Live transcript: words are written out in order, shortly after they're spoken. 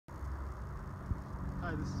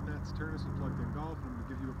Hi, this is Matt Saturnus with Plugged In Golf, and I'm going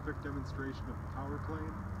to give you a quick demonstration of the power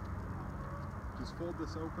plane. Just fold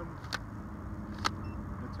this open,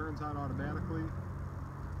 it turns on automatically.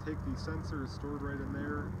 Take the sensor, is stored right in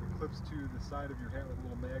there, it clips to the side of your hat with a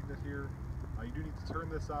little magnet here. You do need to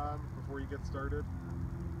turn this on before you get started.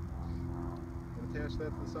 And attach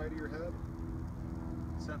that to the side of your head.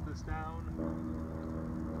 Set this down.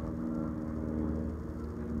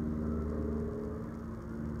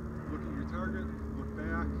 Look at your target, look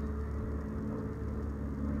back.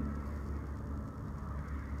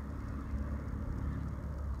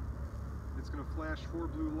 It's going to flash 4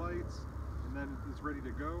 blue lights, and then it's ready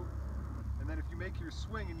to go. And then if you make your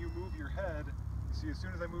swing and you move your head, you see as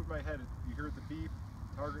soon as I move my head, you hear the beep,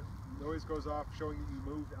 target noise goes off showing that you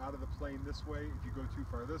moved out of the plane this way. If you go too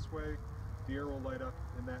far this way, the air will light up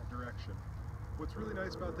in that direction. What's really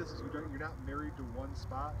nice about this is you're not married to one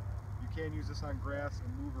spot. You can use this on grass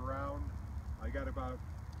and move around. I got about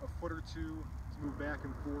a foot or two to move back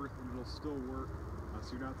and forth and it'll still work,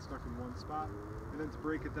 so you're not stuck in one spot. And then to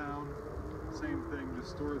break it down, same thing,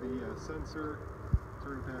 just store the sensor,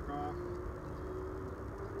 turn it back off.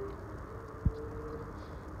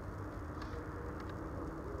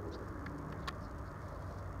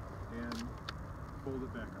 And fold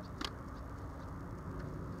it back up.